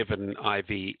when you give an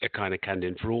IV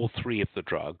echinocandin for all three of the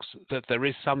drugs, that there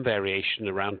is some variation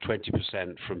around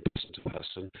 20% from person to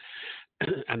person.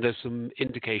 And there's some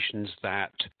indications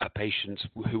that patients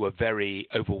who are very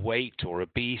overweight or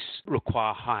obese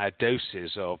require higher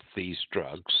doses of these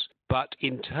drugs. But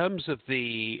in terms of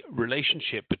the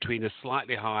relationship between a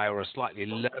slightly higher or a slightly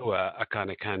lower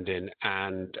echinocandin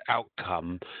and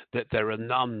outcome, that there are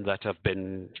none that have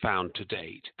been found to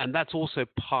date. And that's also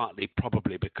partly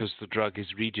probably because the drug is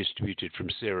redistributed from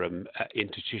serum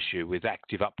into tissue with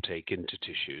active uptake into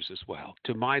tissues as well.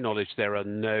 To my knowledge, there are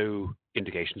no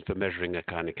indications for measuring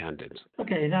echinocandins.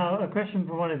 Okay, now a question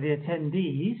from one of the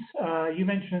attendees. You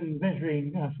mentioned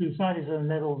measuring flucytosine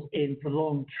levels in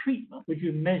prolonged treatment. Would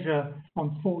you measure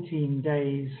on 14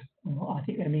 days?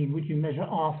 Would you measure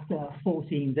after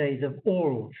 14 days of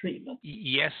oral treatment?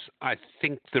 Yes, I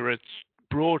think there are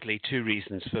broadly two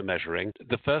reasons for measuring.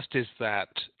 The first is that,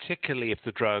 particularly if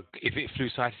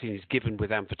flucytosine is given with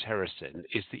amphotericin,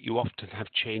 is that you often have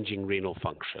changing renal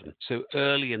function. So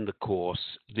early in the course,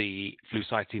 the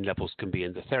flucytosine levels can be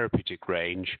in the therapeutic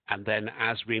range, and then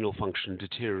as renal function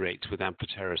deteriorates with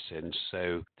amphotericin,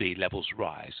 so the levels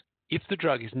rise. If the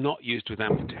drug is not used with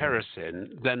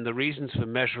amphotericin, then the reasons for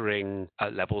measuring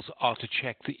levels are to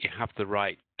check that you have the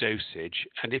right dosage.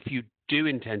 And if you do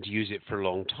intend to use it for a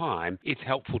long time, it's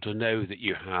helpful to know that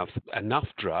you have enough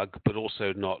drug, but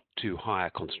also not too high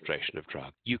a concentration of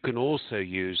drug. You can also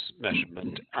use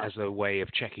measurement as a way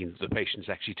of checking that the patient's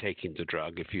actually taking the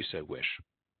drug, if you so wish.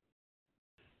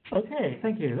 Okay,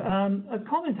 thank you. A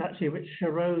comment actually which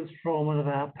arose from one of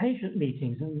our patient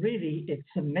meetings, and really it's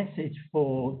a message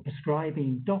for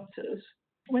prescribing doctors.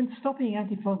 When stopping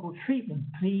antifungal treatment,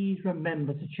 please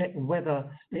remember to check whether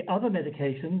the other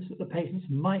medications that the patients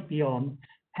might be on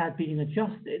had been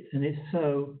adjusted, and if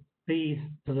so, please,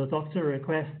 to the doctor,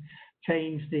 request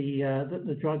change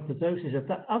the drug, the dosage of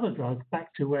that other drug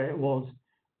back to where it was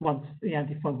once the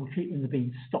antifungal treatment had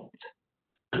been stopped.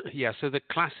 Yeah, so the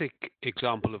classic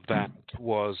example of that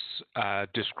was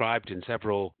described in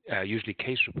several, usually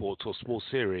case reports or small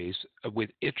series, with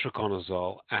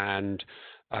itraconazole and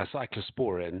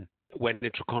cyclosporin. When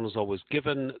itraconazole was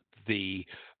given,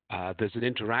 there's an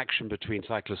interaction between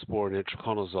cyclosporin and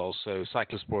itraconazole, so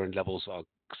cyclosporin levels are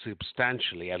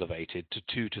substantially elevated to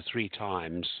 2 to 3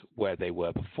 times where they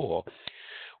were before,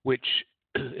 which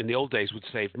in the old days would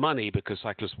save money because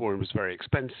cyclosporin was very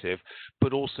expensive,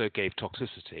 but also gave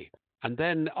toxicity. And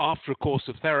then after a course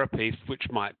of therapy, which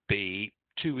might be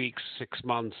 2 weeks, 6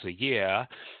 months, a year,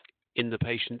 in the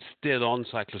patient still on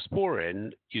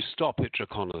cyclosporin, you stop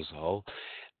itraconazole.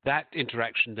 That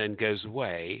interaction then goes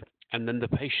away, and then the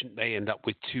patient may end up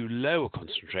with too low a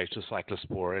concentration of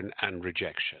cyclosporin and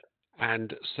rejection.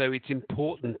 And so it's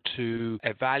important to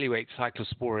evaluate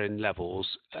cyclosporin levels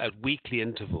at weekly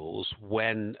intervals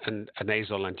when a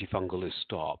nasal antifungal is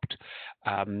stopped,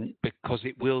 because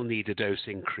it will need a dose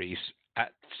increase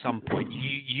at some point,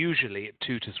 usually at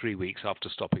 2 to 3 weeks after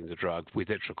stopping the drug with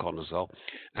itraconazole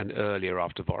and earlier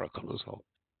after voriconazole.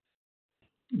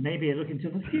 Maybe a look into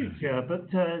the future,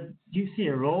 but do you see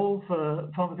a role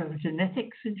for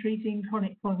pharmacogenetics in treating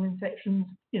chronic fungal infections?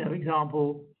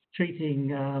 Example, treating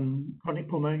chronic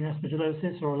pulmonary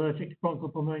aspergillosis or allergic to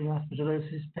bronchopulmonary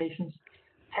aspergillosis patients,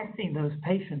 testing those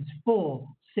patients for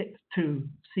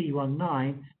CYP2C19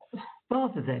 at the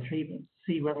start of their treatment,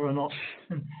 see whether or not,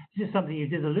 and this is something you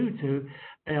did allude to,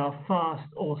 they are fast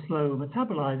or slow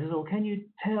metabolizers, or can you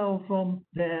tell from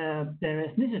their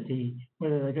ethnicity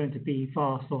whether they're going to be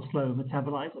fast or slow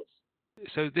metabolizers?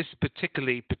 So this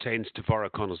particularly pertains to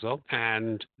voriconazole,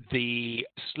 and the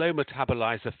slow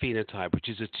metabolizer phenotype, which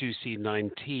is a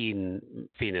 2C19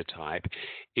 phenotype,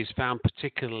 is found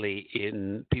particularly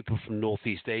in people from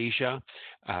Northeast Asia,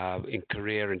 in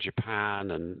Korea and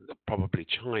Japan, and probably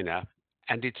China.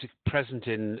 And it's present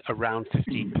in around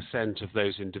 15% of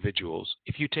those individuals.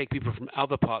 If you take people from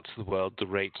other parts of the world, the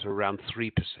rates are around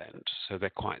 3%, so they're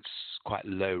quite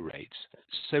low rates.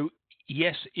 So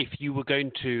yes, if you were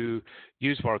going to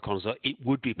use voriconazole, it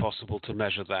would be possible to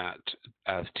measure that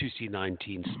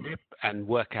 2C19 SNP and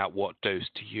work out what dose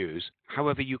to use.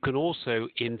 However, you can also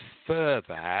infer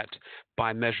that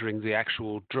by measuring the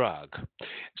actual drug.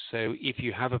 So if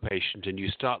you have a patient and you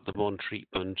start them on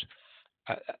treatment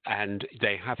and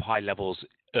they have high levels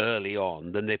early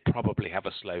on, then they probably have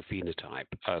a slow phenotype,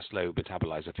 a slow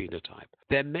metabolizer phenotype.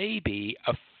 There may be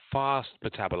a fast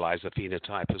metabolizer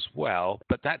phenotype as well,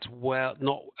 but that's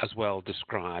not as well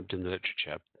described in the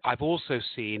literature. I've also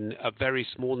seen a very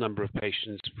small number of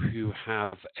patients who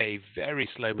have a very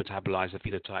slow metabolizer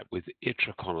phenotype with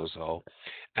itraconazole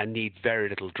and need very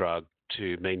little drug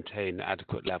to maintain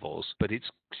adequate levels, but it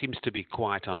seems to be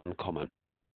quite uncommon.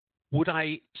 Would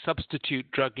I substitute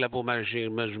drug level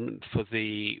measurement for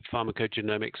the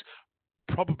pharmacogenomics?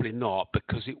 Probably not,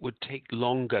 because it would take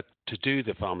longer to do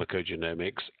the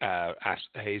pharmacogenomics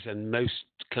assays, and most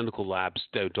clinical labs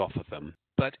don't offer them.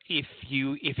 But if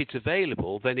it's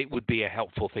available, then it would be a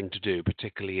helpful thing to do,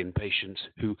 particularly in patients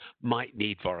who might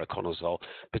need voriconazole,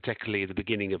 particularly at the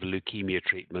beginning of a leukemia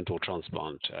treatment or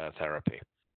transplant therapy.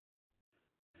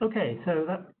 Okay, so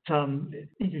that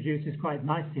introduces quite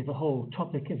nicely the whole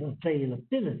topic of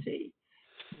availability.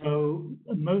 So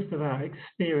most of our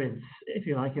experience, if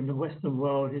you like, in the Western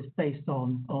world is based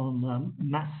on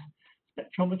mass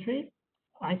spectrometry.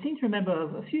 I seem to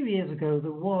remember a few years ago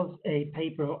there was a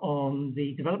paper on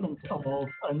the development of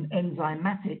an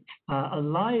enzymatic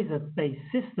ELISA-based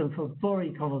system for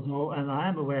voriconazole, and I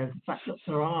am aware of the fact that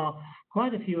there are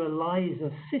quite a few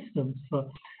ELISA systems for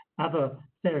other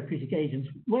therapeutic agents.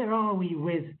 Where are we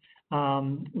with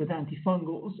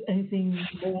antifungals? Anything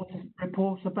more to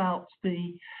report about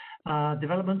the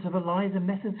development of ELISA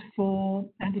methods for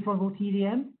antifungal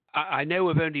TDM? I know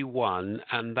of only one,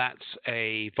 and that's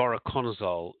a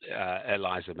voriconazole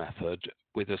ELISA method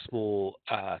with a small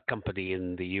company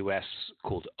in the US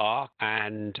called ARC.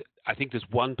 And I think there's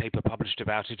one paper published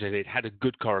about it, and it had a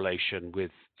good correlation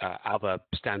with other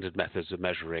standard methods of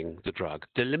measuring the drug.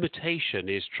 The limitation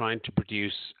is trying to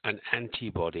produce an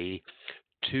antibody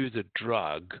to the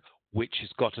drug which has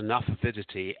got enough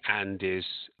avidity and is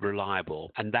reliable.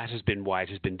 And that has been why it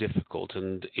has been difficult.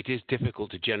 And it is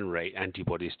difficult to generate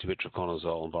antibodies to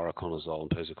itraconazole and voriconazole and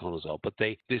posaconazole. But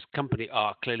this company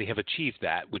clearly have achieved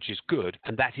that, which is good.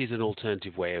 And that is an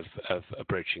alternative way of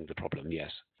approaching the problem,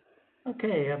 yes.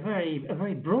 Okay, a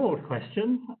very broad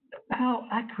question. How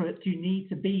accurate do you need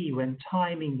to be when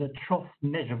timing the trough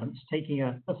measurements, taking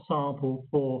a sample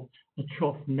for a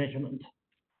trough measurement?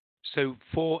 So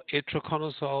for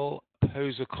itraconazole,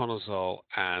 posaconazole,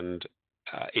 and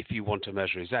if you want to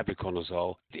measure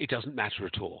itraconazole, it doesn't matter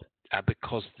at all.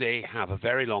 because they have a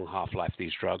very long half-life,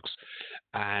 these drugs.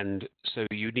 And so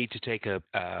you need to take a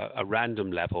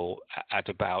random level at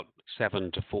about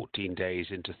 7 to 14 days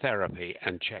into therapy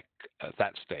and check at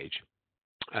that stage.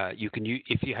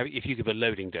 If you give a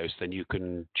loading dose, then you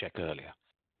can check earlier.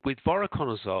 With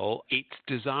voriconazole, it's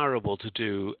desirable to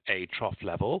do a trough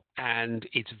level, and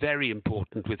it's very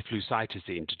important with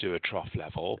flucytosine to do a trough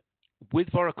level.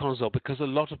 With voriconazole, because a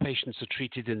lot of patients are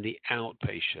treated in the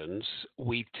outpatients,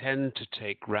 we tend to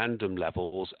take random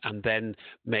levels and then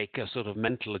make a sort of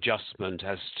mental adjustment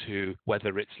as to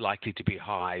whether it's likely to be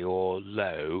high or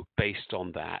low based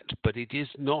on that. But it is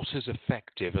not as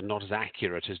effective and not as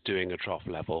accurate as doing a trough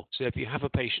level. So if you have a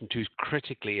patient who's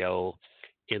critically ill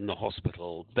in the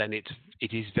hospital, then it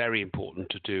is very important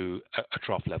to do a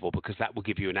trough level, because that will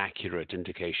give you an accurate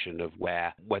indication of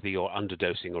whether you're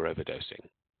underdosing or overdosing.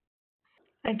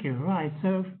 Thank you. Right.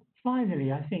 So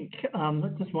finally, I think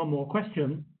just one more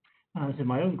question. This is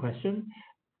my own question.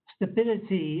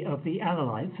 Stability of the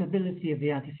analyte, stability of the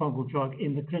antifungal drug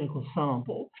in the clinical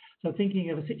sample. So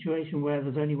thinking of a situation where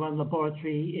there's only one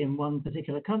laboratory in one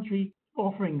particular country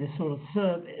offering this sort of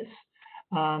service,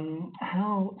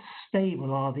 how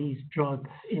stable are these drugs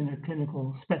in a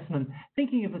clinical specimen?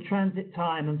 Thinking of the transit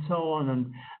time and so on,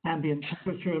 and ambient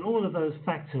temperature and all of those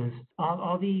factors,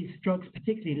 are these drugs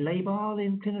particularly labile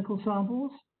in clinical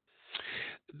samples?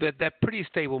 They're pretty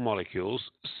stable molecules,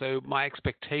 so my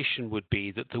expectation would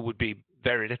be that there would be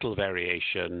very little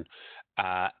variation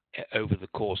over the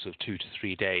course of 2 to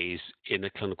 3 days in a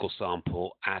clinical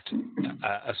sample at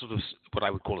a sort of what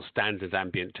I would call a standard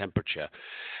ambient temperature.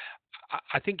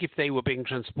 I think if they were being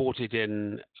transported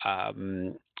in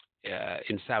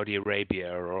Saudi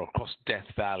Arabia or across Death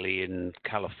Valley in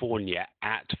California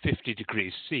at 50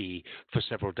 degrees C for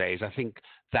several days, I think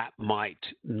that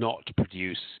might not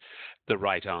produce the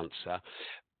right answer.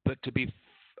 But to be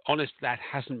honest, that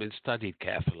hasn't been studied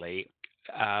carefully.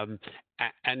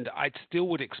 And I still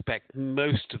would expect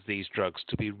most of these drugs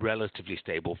to be relatively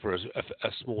stable for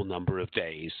a small number of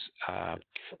days.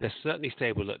 They're certainly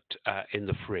stable in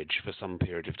the fridge for some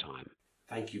period of time.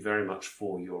 Thank you very much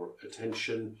for your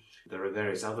attention. There are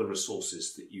various other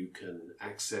resources that you can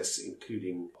access,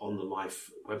 including on the Life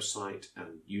website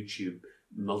and YouTube,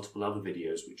 multiple other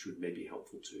videos which would may be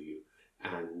helpful to you,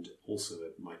 and also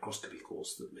a microscopy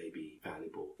course that may be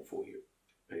valuable for you.